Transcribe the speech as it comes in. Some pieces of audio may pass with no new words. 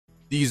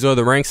These are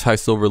the ranks: high,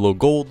 silver, low,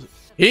 gold.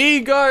 Hey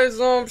guys,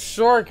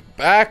 Shark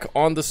back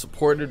on the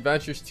support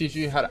adventures,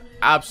 teaching you how to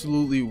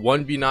absolutely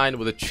 1v9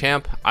 with a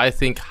champ I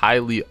think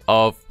highly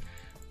of,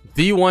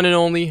 the one and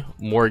only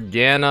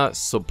Morgana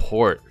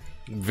Support.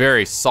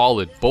 Very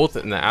solid, both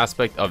in the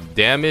aspect of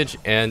damage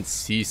and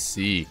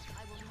CC.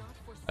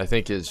 I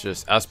think it's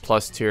just S+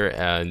 tier,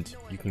 and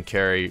you can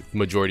carry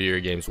majority of your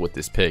games with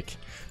this pick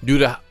due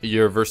to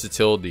your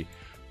versatility.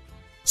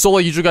 So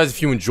like usual guys,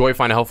 if you enjoy,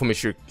 find it helpful, make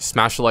sure you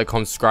smash the like,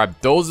 comment, subscribe.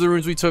 Those are the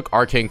runes we took: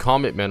 Arcane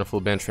Comet,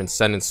 Manifold Band,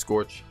 Transcendent,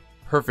 Scorch,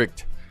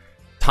 Perfect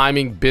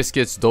Timing,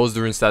 Biscuits. Those are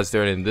the rune stats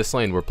there. And in this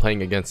lane we're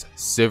playing against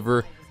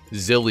Sivir,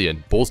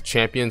 Zilean, both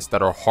champions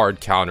that are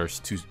hard counters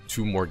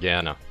to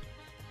Morgana.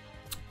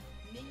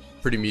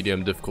 Pretty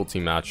medium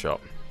difficulty matchup.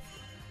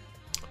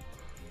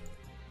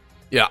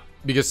 Yeah,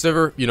 because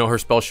Sivir, you know, her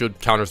spell shield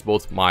counters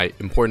both my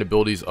important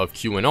abilities of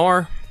Q and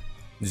R.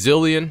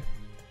 Zilean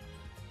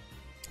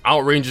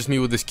outranges me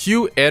with his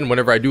Q, and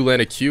whenever I do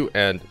land a Q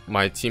and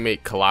my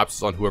teammate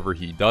collapses on whoever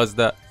he does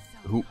that,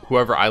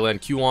 whoever I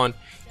land Q on,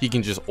 he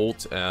can just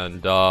ult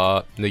and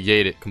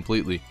negate it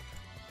completely.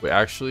 Wait,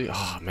 actually,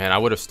 oh man, I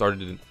would have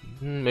started it.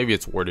 Maybe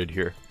it's warded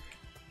here.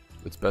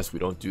 It's best we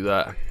don't do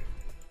that.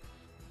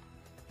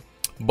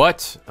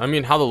 But I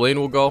mean, how the lane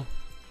will go,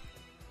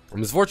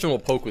 Misfortune will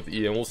poke with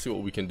E and we'll see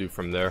what we can do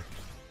from there.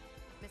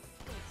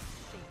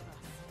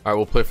 Alright,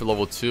 we'll play for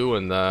level 2,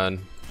 and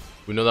then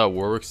we know that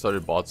Warwick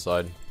started bot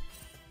side.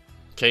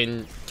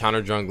 Kane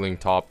counter jungling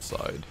top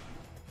side.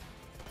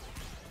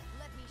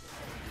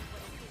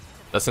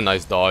 That's a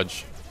nice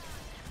dodge.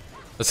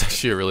 That's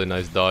actually a really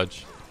nice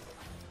dodge.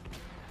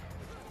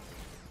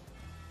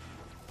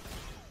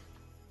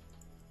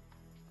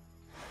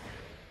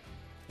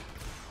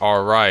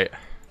 Alright.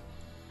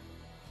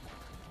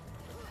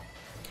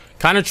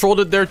 Kind of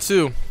trolled it there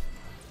too.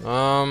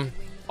 I'm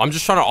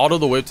just trying to auto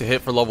the wave to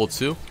hit for level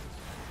 2.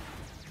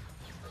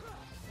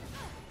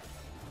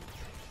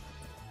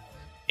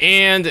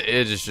 And it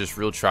is just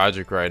real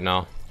tragic right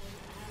now.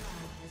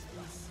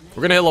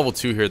 We're gonna hit level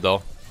 2 here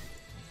though.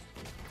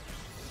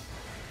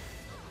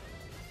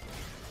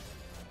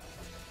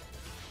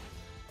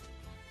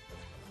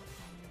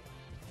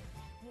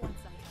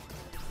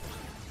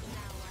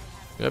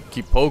 Yep,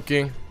 keep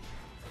poking.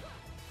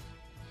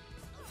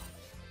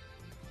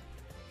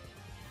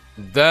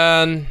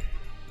 Then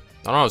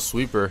I don't have a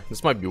sweeper.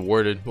 This might be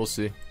warded. We'll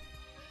see.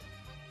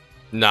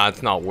 Nah,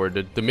 it's not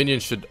warded. The minion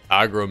should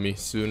aggro me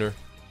sooner.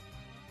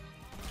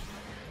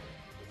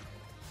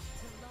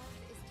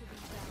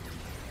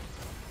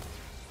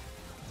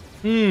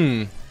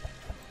 Getting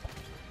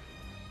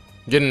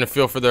a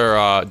feel for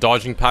their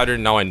dodging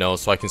pattern. Now I know,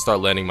 so I can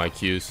start landing my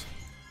Qs.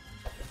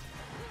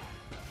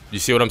 You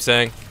see what I'm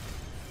saying?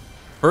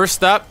 First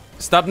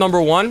step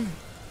number 1,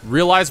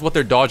 realize what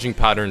their dodging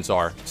patterns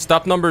are.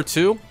 Step number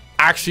 2,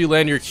 actually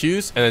land your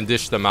Qs and then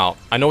dish them out.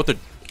 I know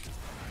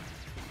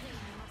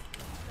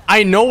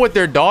what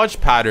their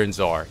dodge patterns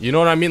are. You know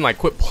what I mean? Like,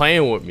 quit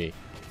playing with me.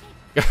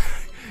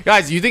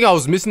 Guys, you think I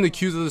was missing the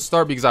Qs at the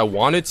start because I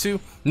wanted to?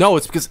 No,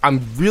 it's because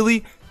I'm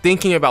really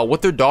thinking about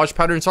what their dodge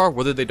patterns are,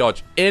 whether they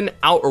dodge in,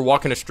 out, or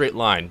walk in a straight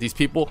line. These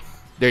people,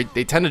 they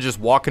tend to just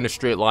walk in a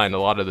straight line a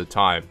lot of the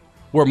time,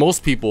 where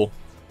most people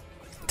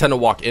tend to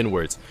walk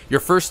inwards.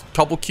 Your first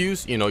couple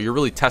Qs, you know, you're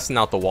really testing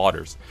out the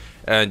waters.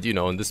 And, you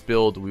know, in this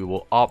build, we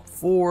will opt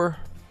for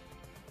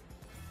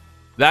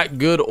that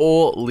good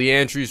old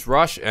Leandri's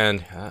Rush,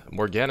 and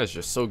Morgana is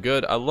just so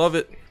good. I love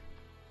it.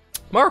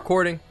 My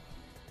recording.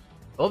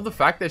 I love the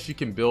fact that she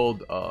can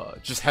build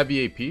just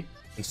heavy AP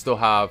and still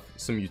have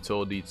some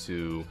utility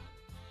to,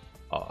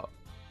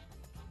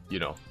 you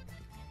know,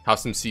 have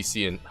some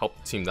CC and help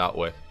the team that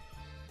way.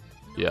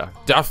 Yeah,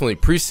 definitely.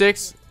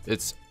 Pre-6,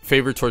 it's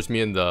favored towards me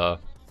and the...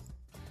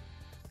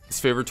 It's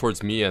favored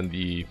towards me and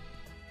the,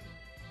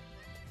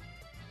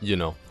 you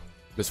know,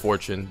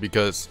 Misfortune,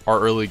 because our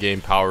early game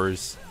power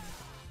is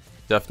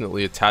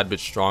definitely a tad bit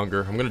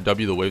stronger. I'm going to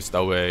W the waves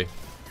that way.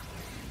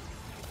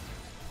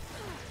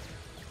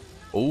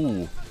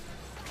 Oh.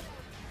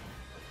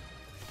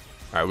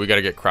 Alright, we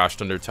gotta get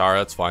crashed under tower.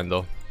 That's fine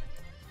though.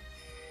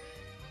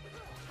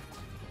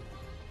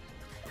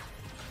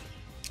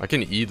 I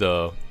can E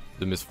the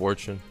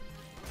Misfortune.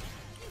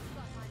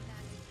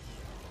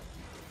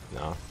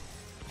 Nah.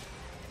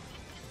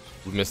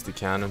 We missed the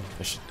cannon.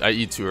 I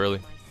E too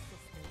early.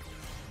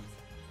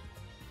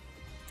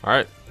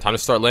 Alright, time to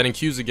start landing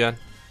Qs again.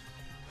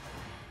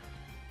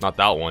 Not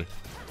that one.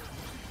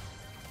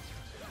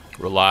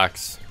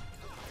 Relax.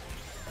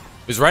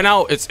 Because right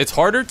now, it's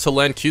harder to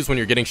land Qs when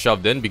you're getting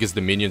shoved in because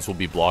the minions will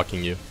be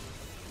blocking you.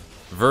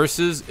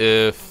 Versus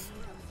if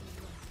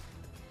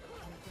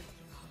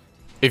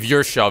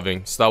you're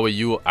shoving, so that way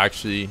you will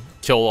actually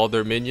kill all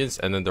their minions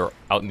and then they're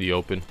out in the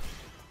open.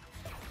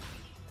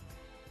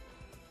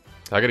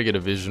 I gotta get a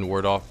vision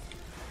ward off.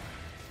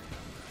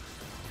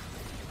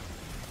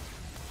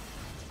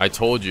 I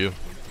told you.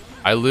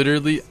 I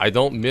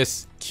don't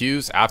miss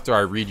Qs after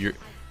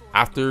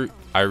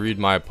I read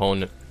my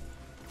opponent.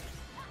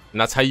 And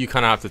that's how you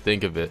kind of have to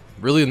think of it.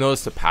 Really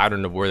notice the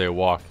pattern of where they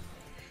walk.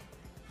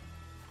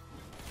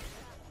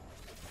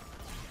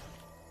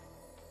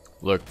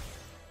 Look.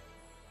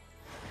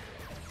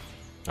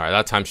 Alright,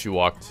 that time she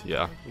walked.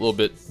 Yeah, a little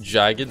bit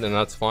jagged, and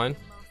that's fine.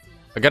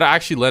 I gotta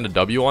actually land a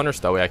W on her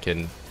so that way I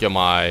can get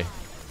my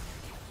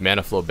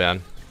mana flow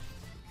ban.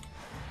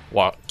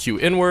 Walk Q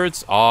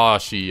inwards. Ah,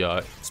 she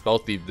spell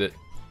thieved it.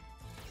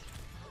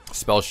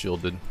 Spell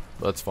shielded.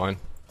 But that's fine.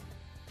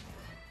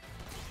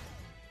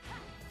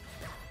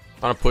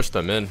 Trying to push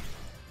them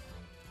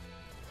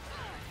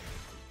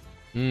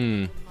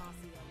in.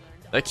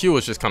 That Q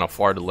was just kind of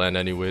far to land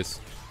anyways.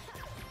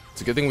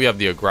 It's a good thing we have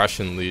the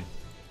aggression lead.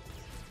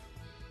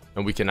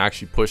 And we can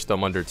actually push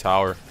them under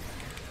tower.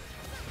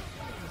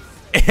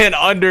 And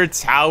under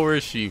tower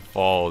she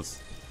falls.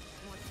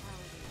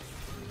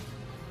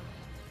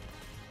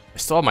 I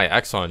still have my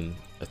X on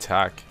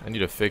attack. I need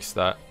to fix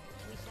that.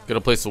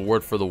 Gonna place a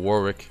ward for the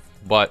Warwick.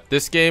 But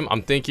this game,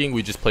 I'm thinking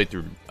we just play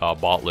through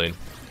bot lane.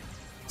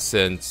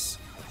 Since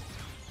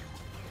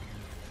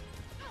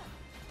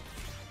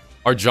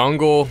our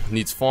jungle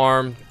needs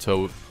farm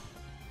to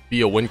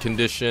be a win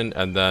condition.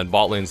 And then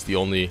bot lane's the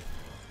only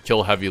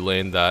kill heavy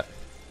lane that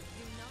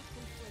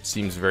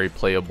seems very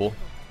playable.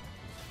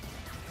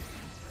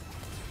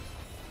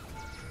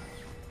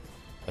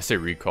 I say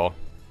recall.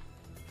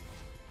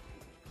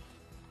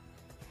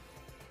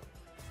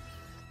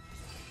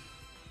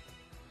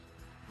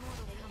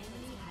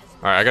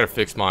 Alright, I gotta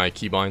fix my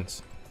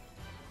keybinds.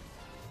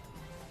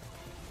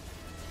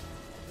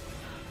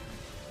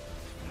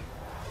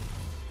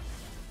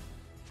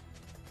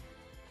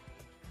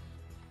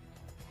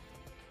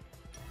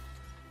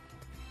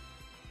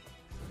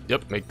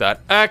 Yep, make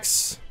that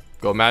X.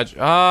 Go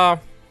Magi.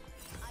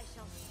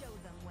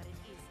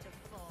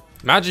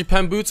 Magi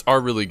pen boots are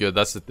really good.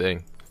 That's the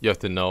thing. You have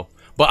to know.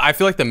 But I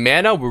feel like the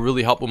mana will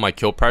really help with my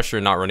kill pressure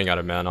and not running out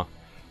of mana.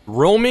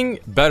 Roaming,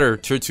 better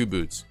tier 2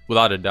 boots.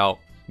 Without a doubt.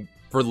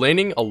 For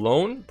laning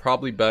alone,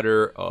 probably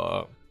better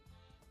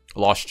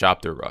Lost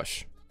Chapter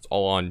Rush. It's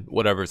all on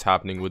whatever's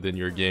happening within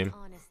your game.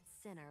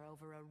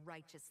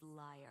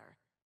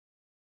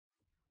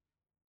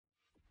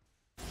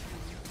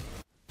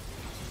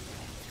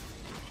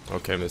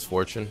 Okay,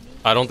 Misfortune.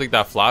 I don't think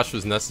that flash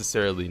was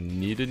necessarily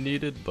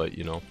needed, but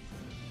you know.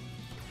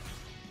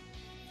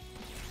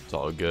 It's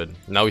all good.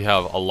 Now we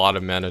have a lot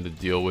of mana to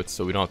deal with,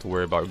 so we don't have to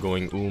worry about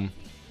going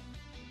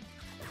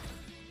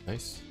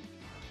Nice.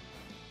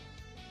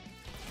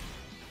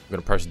 I'm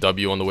gonna press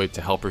W on the way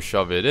to help her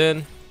shove it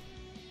in.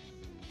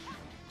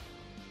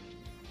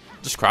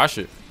 Just crash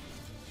it.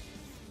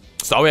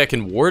 So that way I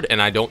can ward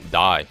and I don't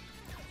die.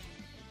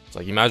 It's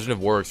like, imagine if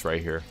Warwick's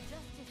right here.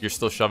 You're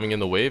still shoving in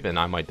the wave and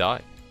I might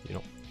die, you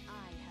know.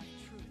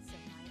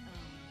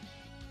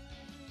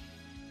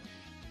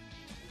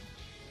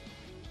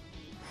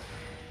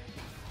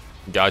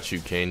 Got you,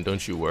 Kane.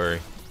 Don't you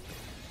worry.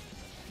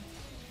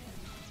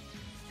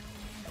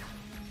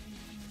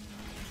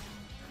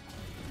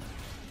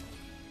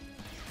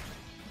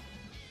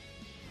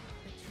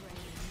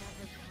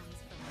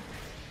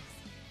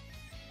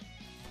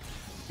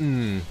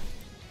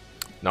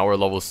 Now we're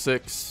level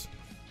 6.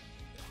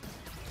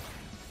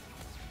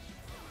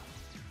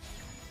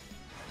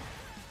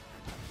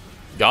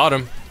 Got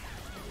him.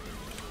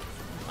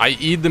 I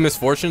E'd the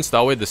Misfortune so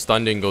that way the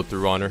stun didn't go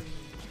through on her.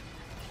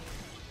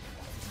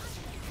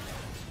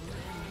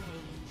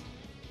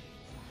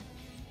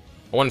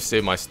 I want to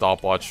save my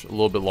stopwatch a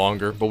little bit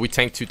longer, but we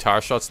tanked 2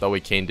 tower shots, that way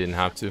Kane didn't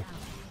have to.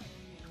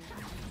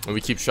 And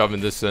we keep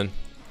shoving this in.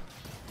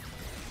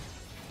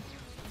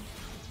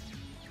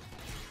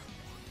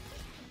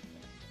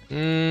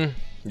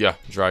 Yeah,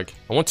 drag.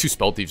 I want 2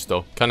 spell thieves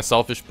though. Kind of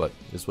selfish, but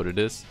is what it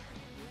is.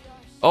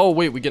 Oh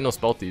wait, we get no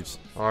spell thieves.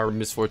 Our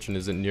Misfortune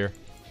isn't near.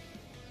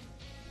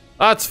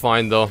 That's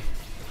fine though.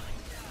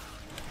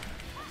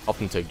 Help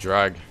them take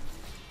drag.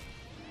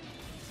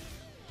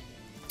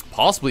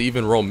 Possibly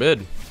even roll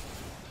mid.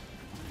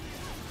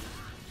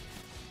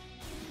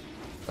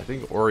 I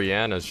think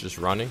Oriana's just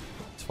running.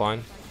 It's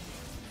fine.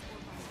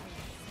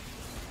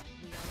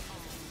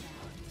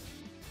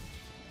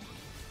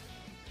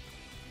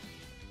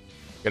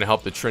 Gonna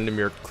help the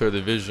Tryndamere clear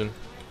the vision.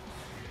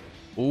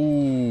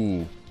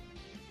 Ooh.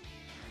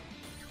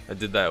 I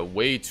did that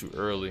way too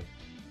early.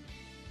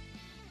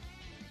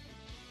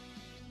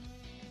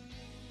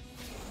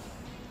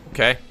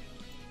 Okay.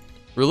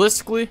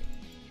 Realistically,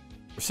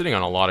 we're sitting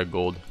on a lot of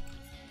gold.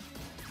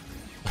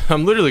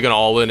 I'm literally gonna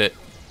all in it.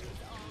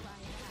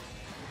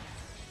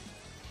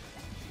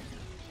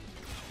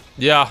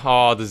 Yeah,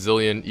 oh, the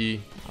Zillion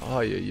E.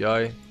 Ay, ay,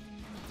 ay.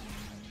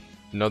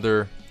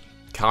 Another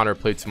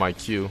counterplay to my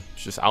Q.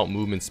 It's just out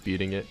movement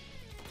speeding it.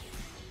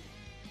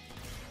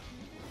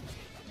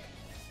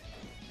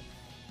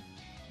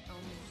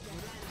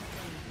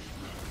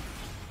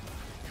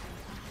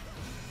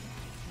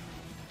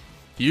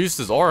 He used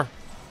his R.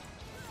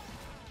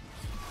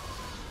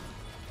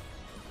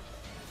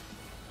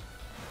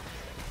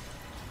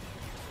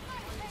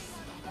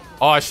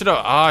 Oh, I should have.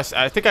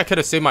 I think I could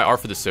have saved my R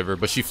for the Sivir,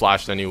 but she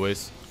flashed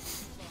anyways.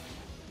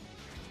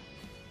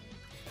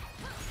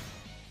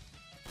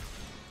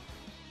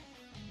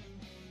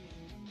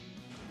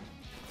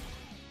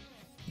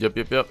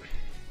 Yep.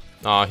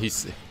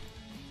 He's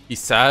He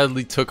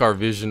sadly took our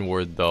vision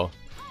word though.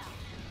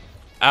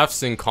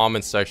 F's in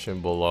comment section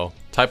below.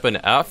 Type an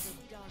F.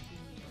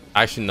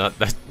 Actually, not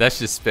that's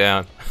just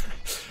spam.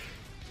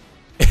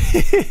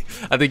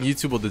 I think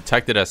YouTube will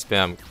detect it as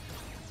spam.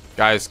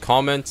 Guys,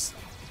 comments.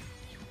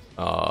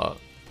 I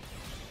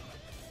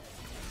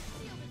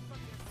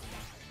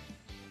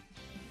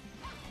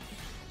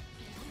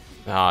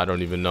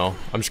don't even know.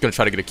 I'm just gonna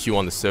try to get a Q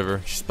on the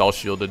Sivir. She spell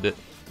shielded it.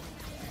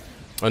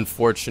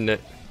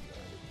 Unfortunate.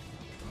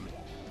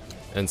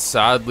 And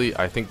sadly,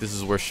 I think this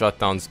is where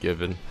shutdown's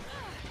given.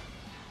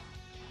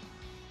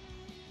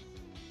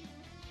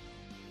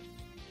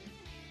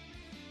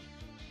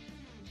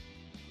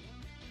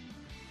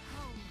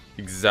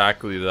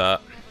 Exactly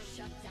that.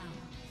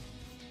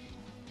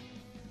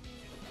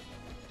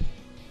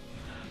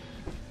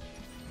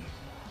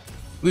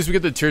 At least we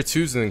get the tier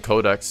 2s and then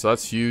Codex, so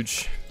that's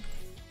huge.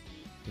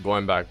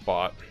 Going back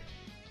bot.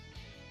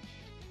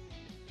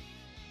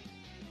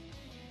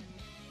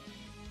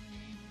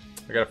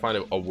 I gotta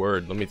find a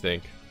word. Let me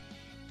think.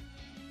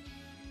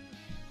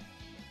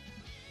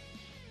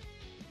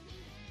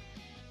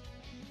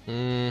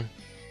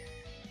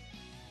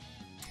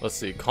 Let's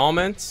see.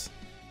 Comments.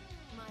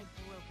 My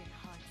broken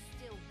heart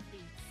still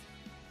beats.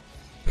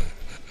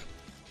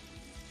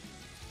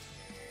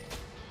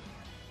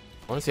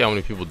 I want to see how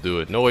many people do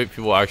it. No way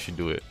people actually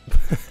do it.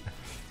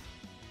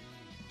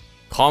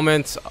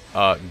 Comments,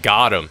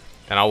 got him.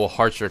 And I will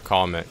heart your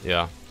comment.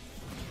 Yeah.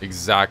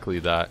 Exactly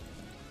that.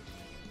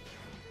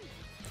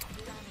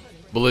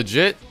 But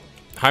legit,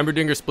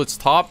 Heimerdinger splits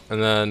top,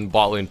 and then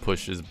bot lane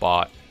pushes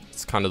bot.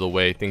 It's kind of the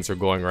way things are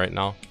going right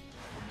now.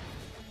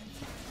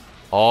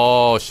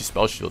 Oh, she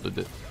spell shielded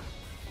it.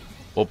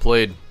 Well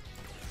played.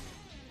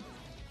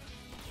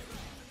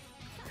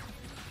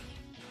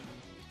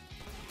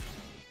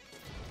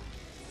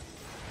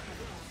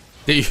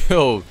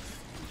 Yo.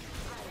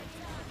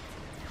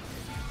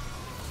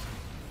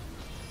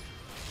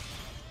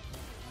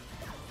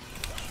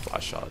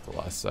 Flash shot at the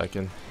last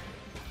second.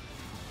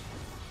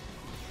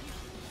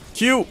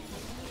 Q.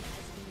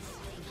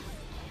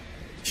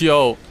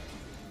 Yo.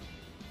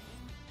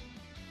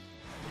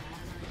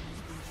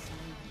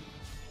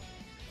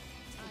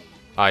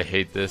 I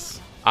hate this.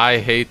 I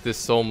hate this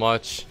so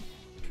much.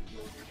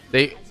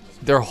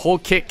 Their whole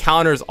kit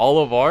counters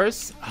all of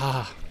ours.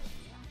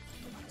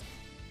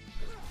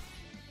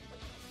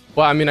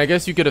 Well, I mean, I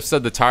guess you could have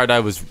said the tire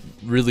dive was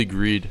really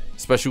greed,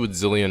 especially with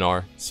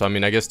Zillionaire. So I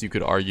mean, I guess you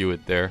could argue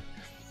it there.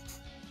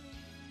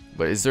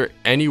 But is there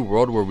any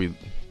world where we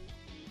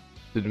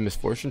did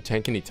Misfortune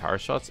tank any tire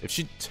shots? If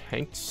she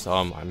tanked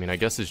some, I mean, I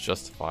guess it's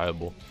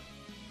justifiable.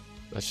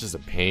 That's just a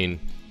pain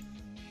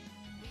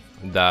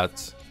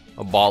that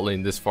a bot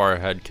lane this far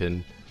ahead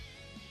can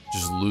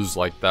just lose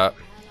like that.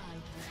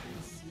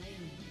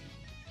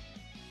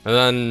 And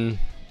then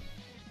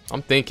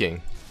I'm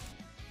thinking,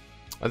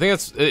 I think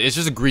it's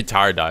just a greed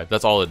tire dive.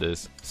 That's all it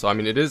is. So I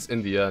mean, it is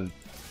in the end.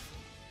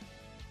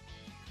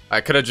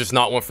 I could have just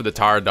not went for the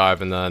tire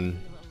dive, and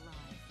then,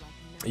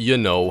 you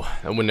know,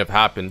 that wouldn't have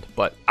happened.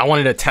 But I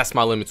wanted to test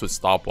my limits with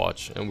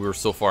stopwatch, and we were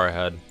so far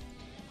ahead.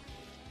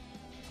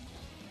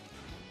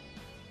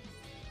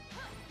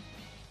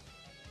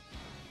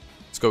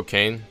 Let's go,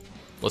 Kane.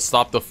 Let's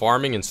stop the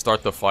farming and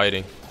start the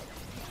fighting.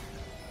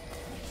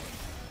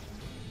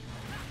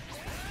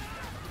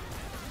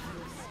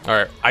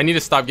 Alright, I need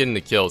to stop getting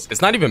the kills.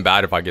 It's not even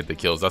bad if I get the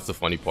kills. That's the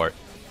funny part.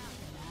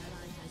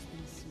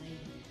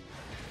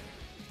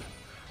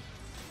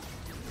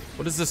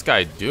 What is this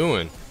guy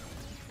doing?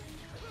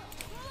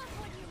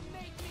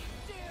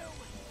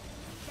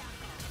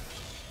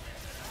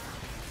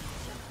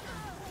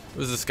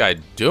 What is this guy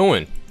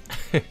doing?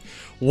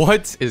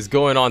 What is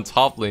going on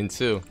top lane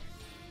too?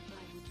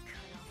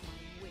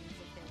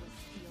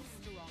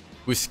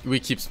 We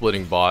keep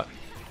splitting bot.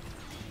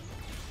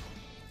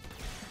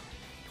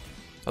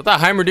 I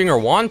thought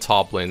Heimerdinger won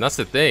top lane. That's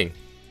the thing.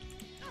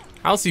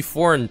 How's he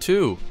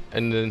 4-2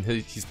 and then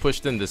he's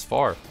pushed in this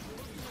far?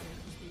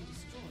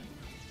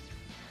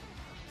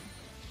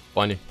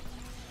 Funny.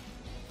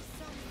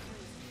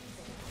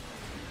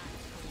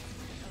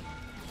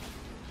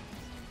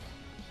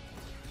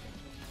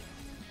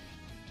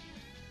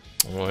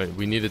 Alright,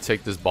 we need to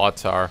take this bot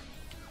tower.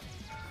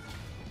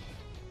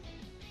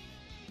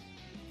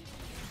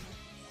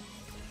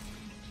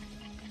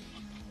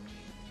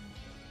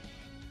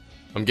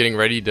 I'm getting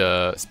ready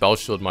to spell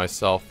shield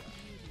myself.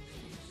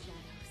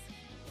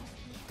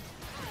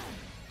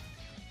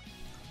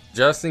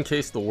 Just in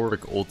case the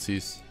Warwick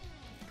ulties.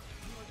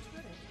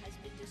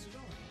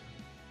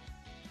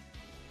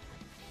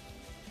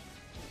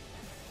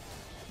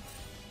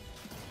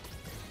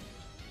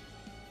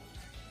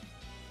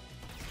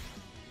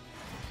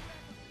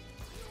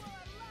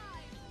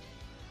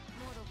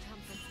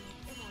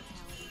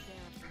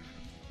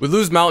 We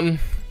lose Mountain,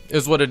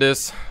 is what it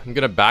is. I'm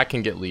gonna back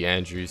and get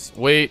Leandries.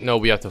 Wait, no,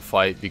 we have to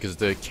fight because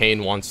the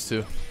Kane wants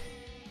to.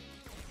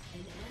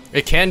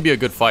 It can be a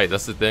good fight,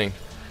 that's the thing.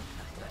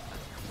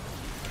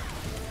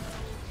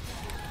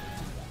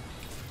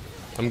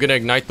 I'm gonna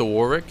ignite the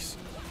Warwicks.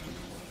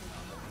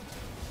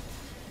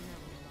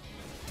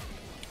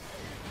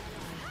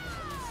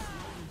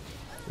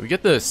 We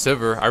get the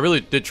Sivir. I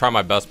really did try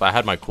my best, but I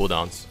had my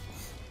cooldowns.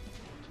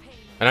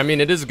 And I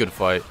mean, it is a good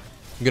fight.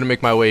 I'm gonna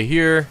make my way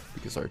here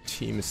because our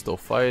team is still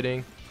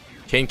fighting.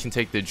 Kayn can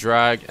take the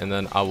drag, and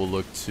then I will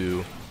look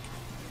to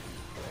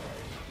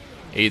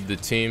aid the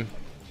team.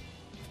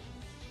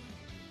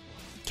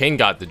 Kayn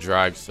got the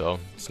drag, so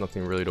it's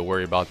nothing really to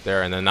worry about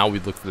there. And then now we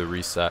look for the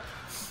reset.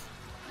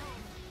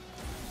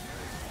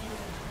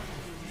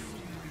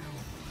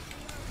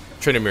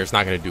 Tryndamere is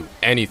not going to do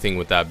anything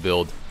with that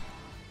build.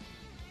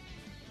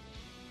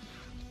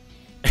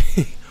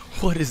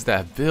 What is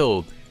that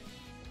build?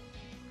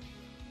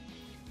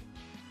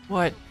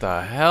 What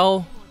the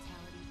hell?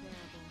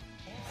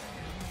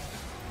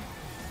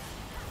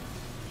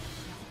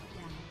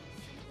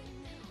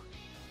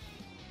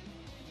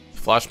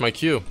 Flash my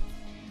Q.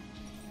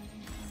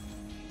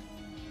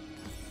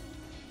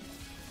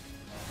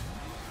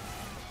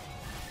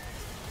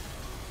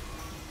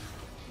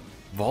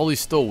 Volley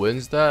still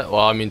wins that?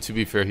 Well, I mean, to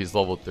be fair, he's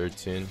level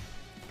 13.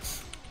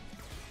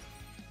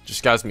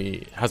 Just has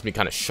me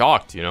kind of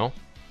shocked, you know?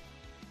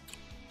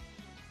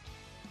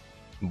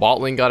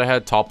 Bot lane got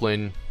ahead, top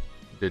lane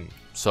didn't.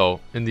 So,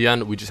 in the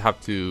end, we just have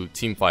to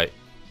team fight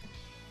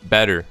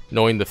better,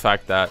 knowing the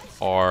fact that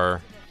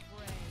our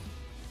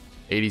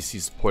ADC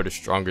support is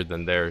stronger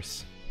than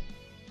theirs.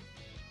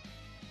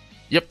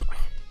 Yep.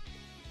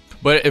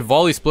 But if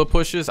Volley split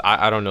pushes,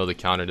 I don't know the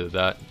counter to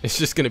that. It's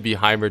just going to be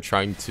Heimer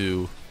trying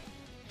to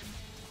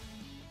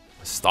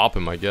stop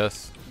him, I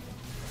guess.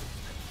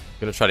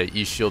 Gonna try to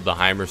E-shield the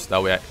Heimer so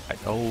that way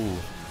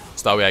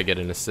so that way I get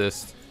an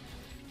assist.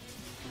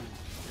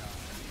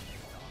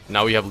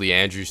 Now we have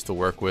Leandrews to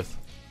work with.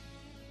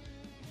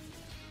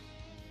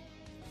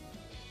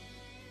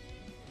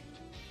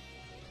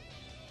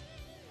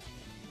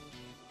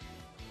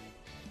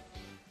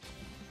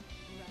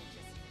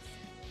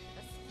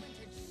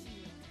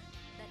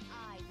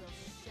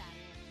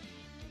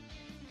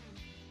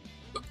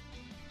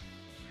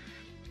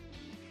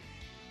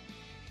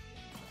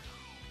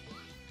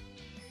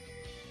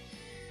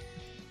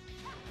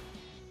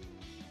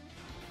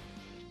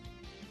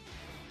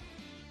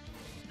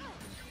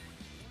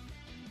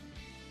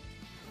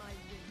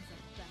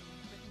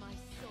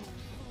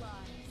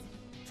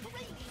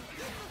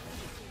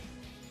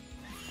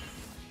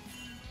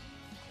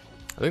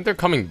 I think they're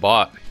coming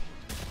bot.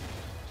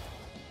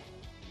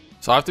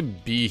 So I have to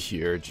be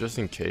here just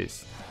in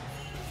case.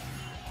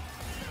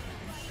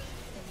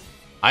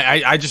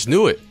 I just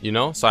knew it, you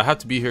know? So I have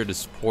to be here to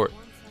support.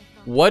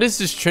 What is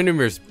this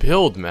Tryndamere's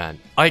build, man?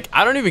 Like,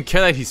 I don't even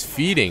care that he's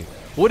feeding.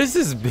 What is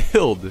this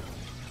build?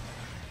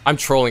 I'm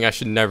trolling. I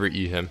should never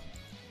eat him.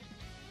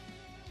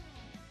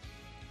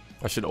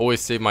 I should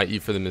always save my E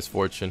for the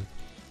misfortune.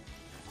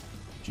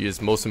 She is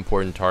most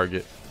important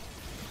target.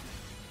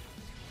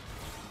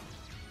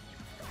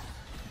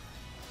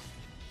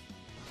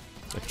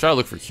 I can try to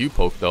look for Q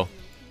poke though.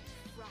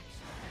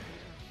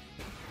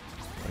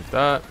 Like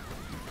that.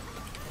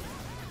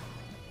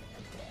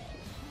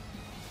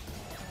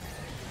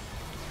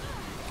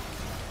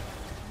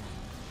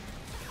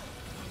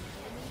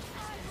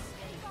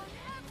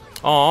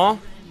 Aww.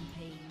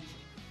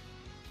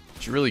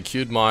 She really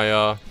queued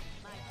my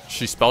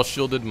she spell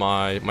shielded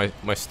my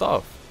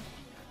stuff.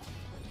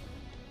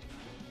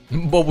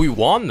 But we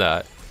won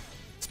that.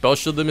 Spell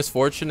shield the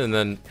misfortune and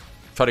then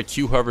try to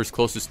Q whoever's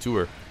closest to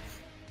her.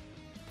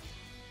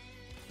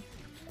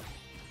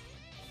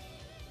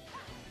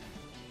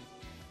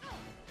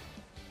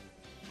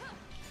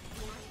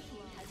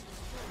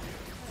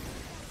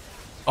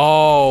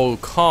 Oh,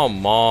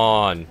 come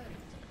on.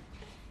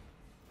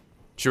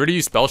 She already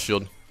used spell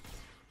shield.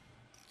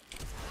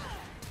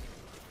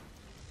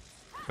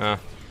 I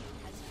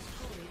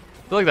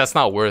feel like that's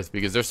not worth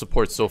because their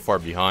support's so far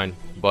behind.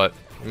 But,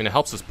 I mean, it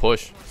helps us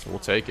push, so we'll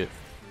take it.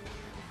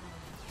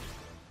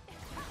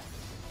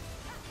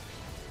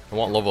 I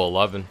want level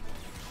 11.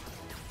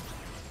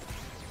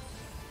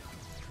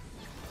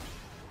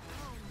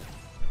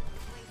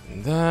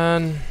 And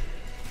then...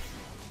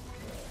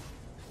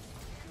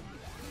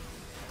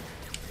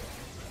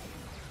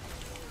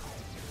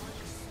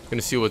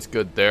 gonna see what's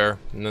good there,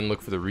 and then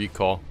look for the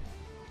recall.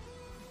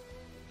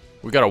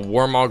 We got a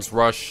Warmog's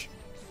Rush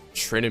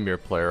Tryndamere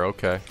player,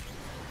 okay.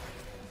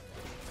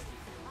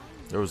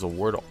 There was a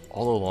ward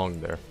all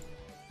along there.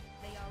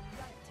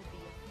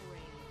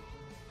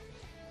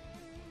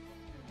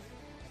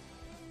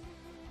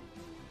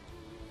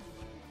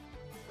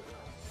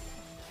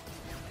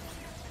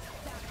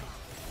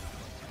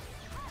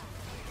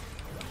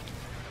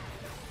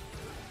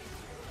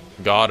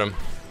 Got him.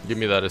 Give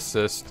me that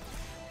assist.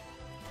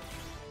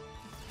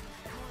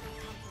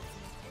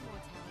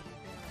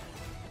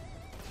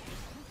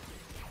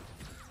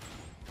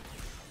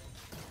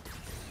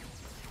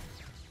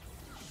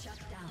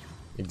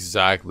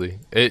 Exactly.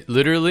 It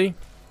literally,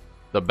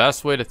 the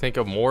best way to think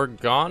of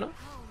Morgana,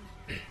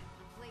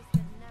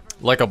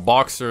 like a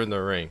boxer in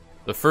the ring.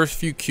 The first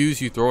few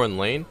Qs you throw in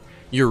lane,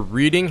 you're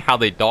reading how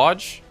they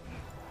dodge,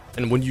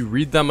 and when you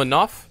read them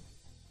enough,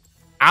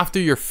 after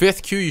your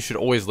 5th Q, you should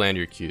always land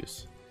your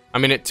Qs. I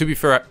mean, to be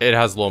fair, it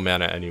has low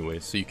mana anyway,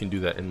 so you can do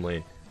that in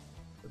lane.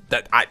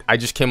 That I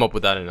just came up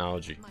with that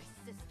analogy. My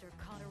sister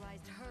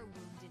cauterized her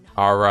wound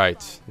in All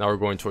right, now we're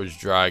going towards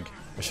drag.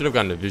 I should have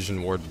gotten a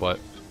vision ward, but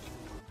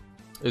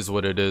is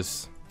what it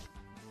is.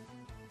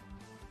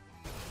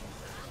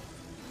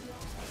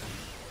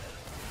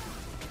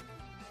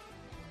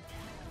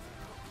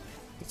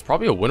 It's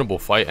probably a winnable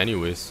fight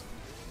anyways,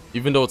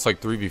 even though it's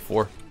like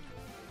 3v4.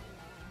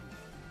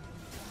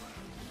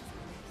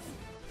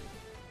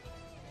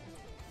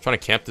 Trying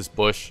to camp this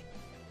bush.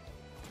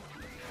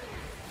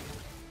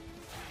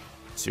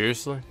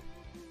 Seriously?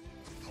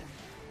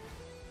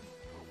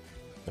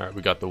 Alright,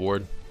 we got the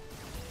ward.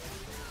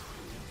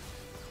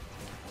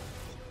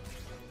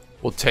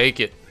 We'll take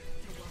it.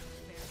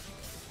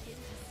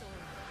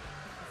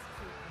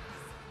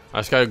 I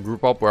just gotta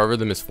group up wherever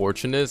the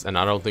misfortune is, and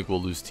I don't think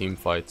we'll lose team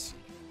fights.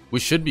 We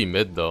should be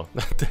mid though.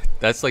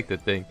 That's like the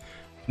thing.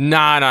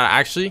 Nah,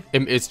 actually,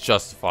 it's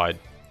justified.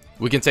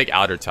 We can take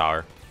outer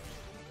tower.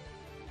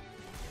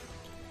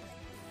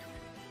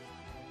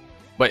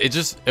 But it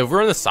just, if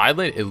we're on the side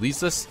lane, it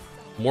leaves us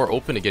more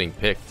open to getting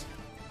picked.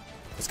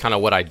 It's kind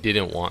of what I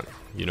didn't want,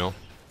 you know?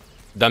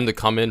 Them to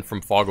come in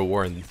from Fog of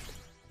War and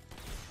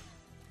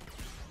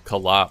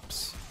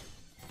collapse.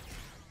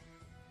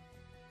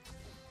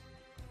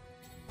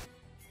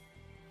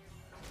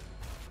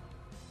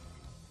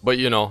 But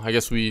you know, I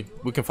guess we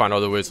can find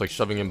other ways, like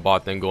shoving in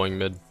bot then going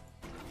mid.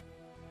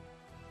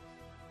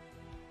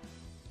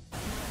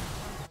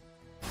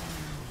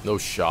 No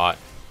shot.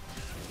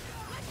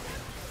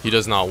 He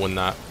does not win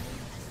that.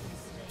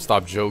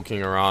 Stop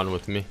joking around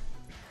with me.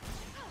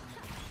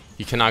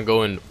 He cannot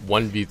go in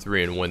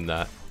 1v3 and win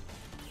that.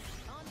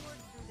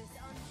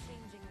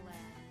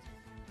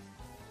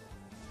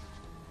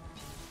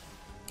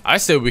 I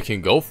say we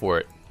can go for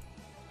it.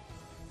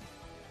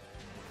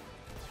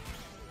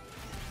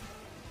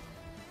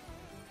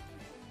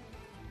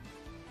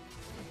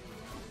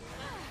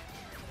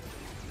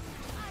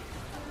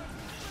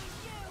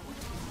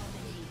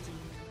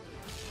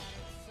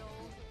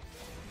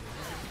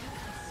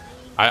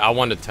 I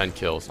wanted 10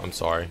 kills. I'm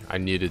sorry. I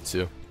needed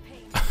to.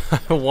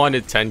 I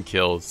wanted 10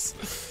 kills.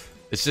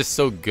 It's just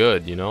so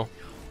good, you know?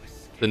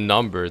 The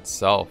number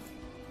itself.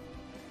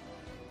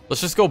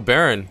 Let's just go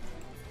Baron.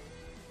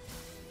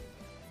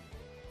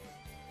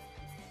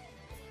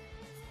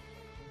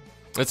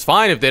 It's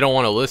fine if they don't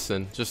want to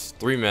listen. Just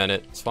 3-man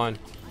it. It's fine.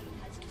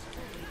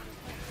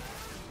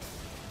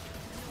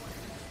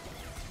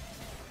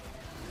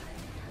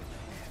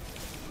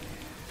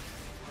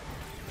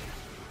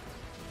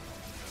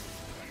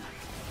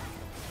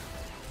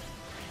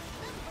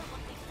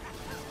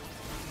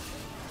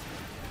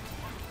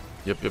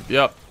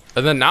 Yep.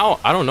 And then now,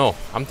 I don't know.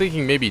 I'm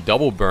thinking maybe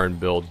double burn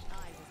build.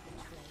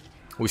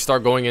 We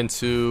start going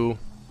into...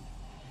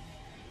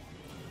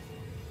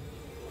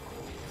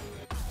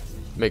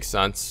 Makes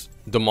sense.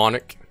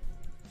 Demonic.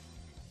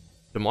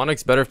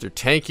 Demonic's better if they're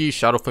tanky.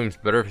 Shadow Flame's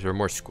better if they're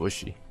more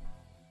squishy.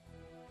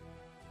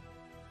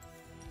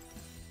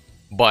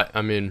 But,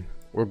 I mean,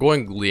 we're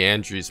going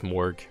Leandry's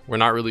Morg. We're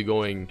not really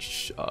going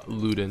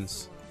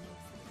Luden's.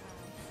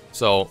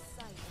 So...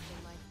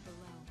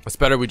 it's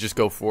better we just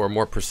go for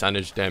more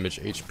percentage damage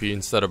HP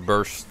instead of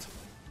burst.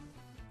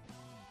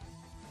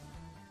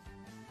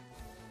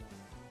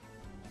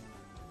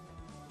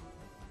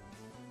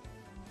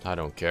 I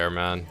don't care,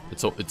 man.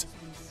 It's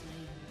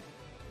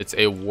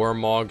a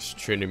Warmog's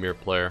Trinimir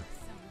player.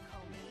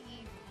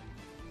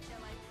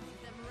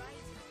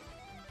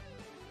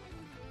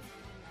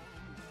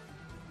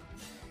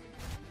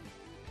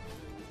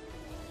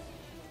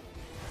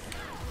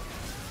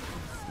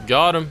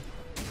 Got him.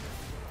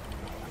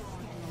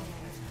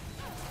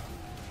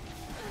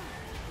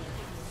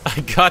 I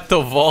got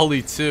the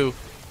volley too.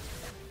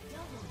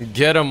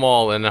 Get them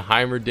all, and the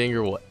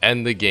Heimerdinger will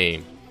end the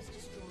game.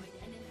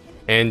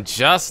 And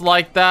just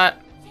like that,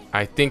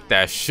 I think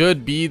that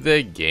should be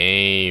the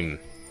game.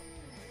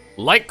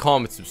 Like,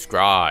 comment,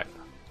 subscribe.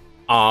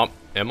 Am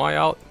I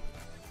out?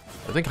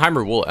 I think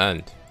Heimer will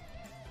end.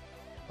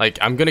 Like,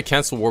 I'm gonna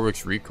cancel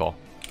Warwick's recall.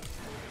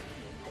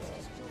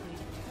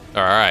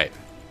 Alright.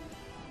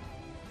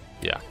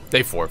 Yeah,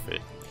 they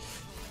forfeit.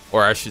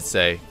 Or I should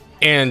say,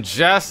 and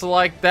just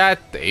like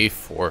that, they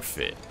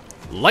forfeit.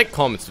 Like,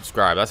 comment,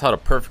 subscribe. That's how to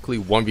perfectly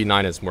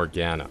 1v9 as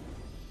Morgana.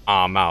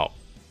 I'm out.